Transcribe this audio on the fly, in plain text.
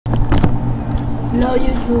Hello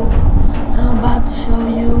YouTube, I'm about to show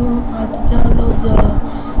you how to download the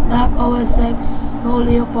Mac OS X No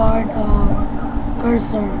Leopard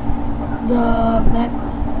cursor. The Mac,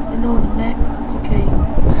 the Mac. Okay,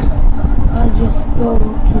 I'll just go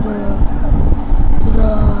to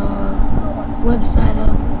the website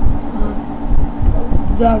of the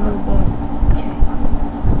download button.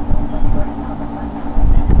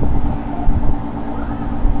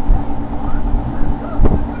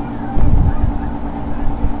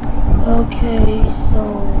 Okay, so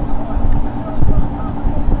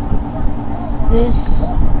this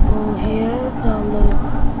go here, download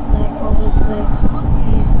Mac OS X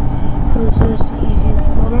cursors easy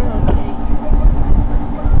installer. Okay,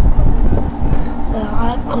 now I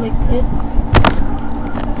clicked it.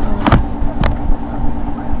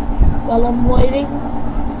 While I'm waiting,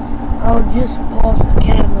 I'll just pause the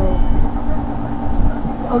camera.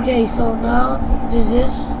 Okay, so now this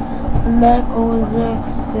is Mac OS X,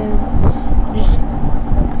 then just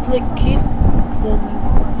click keep, then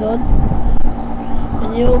done.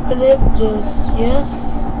 When you open it, just yes,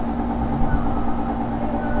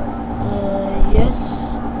 yes,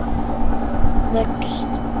 next.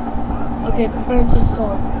 Okay, prepare to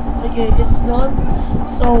install. Okay, it's done,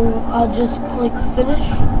 so I'll just click finish.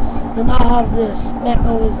 Then I have this Mac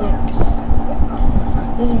OS X.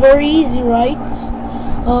 It's very easy, right?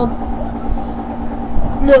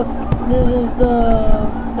 Look, this is the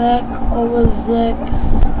Mac OS X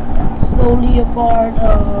Snow Leopard.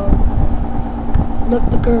 Look,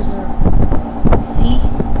 the cursor. See?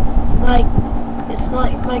 It's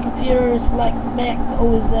like my computer is like Mac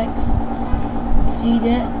OS X. See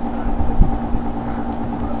that?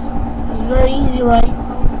 It's very easy, right?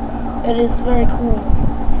 It is very cool.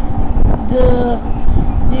 Do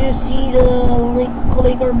you see the link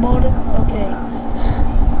clicker button? Okay.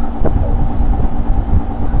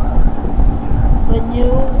 When you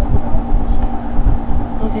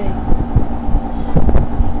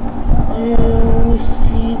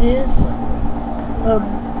see this, when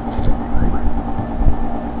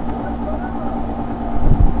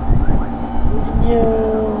you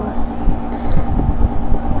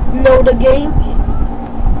load the game,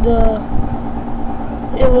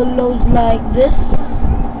 it will load like this.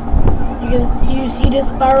 You see the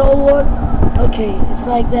spiral one? Okay, it's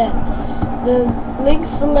like that. The link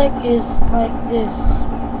select is like this.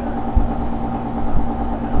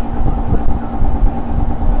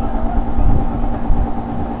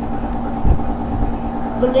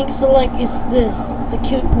 The link select is this, the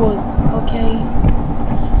cute one. Okay.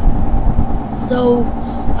 So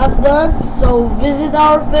I'm done. So visit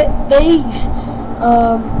our page.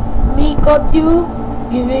 Me got you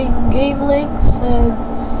giving game links and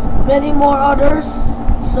many more others.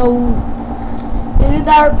 So visit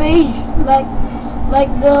our page, like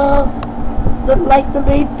the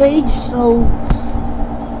main page. So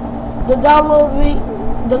the download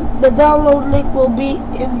link will be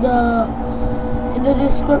in the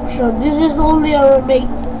description. This is only a remake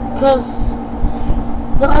because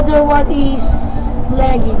the other one is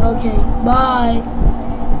lagging. Okay, bye.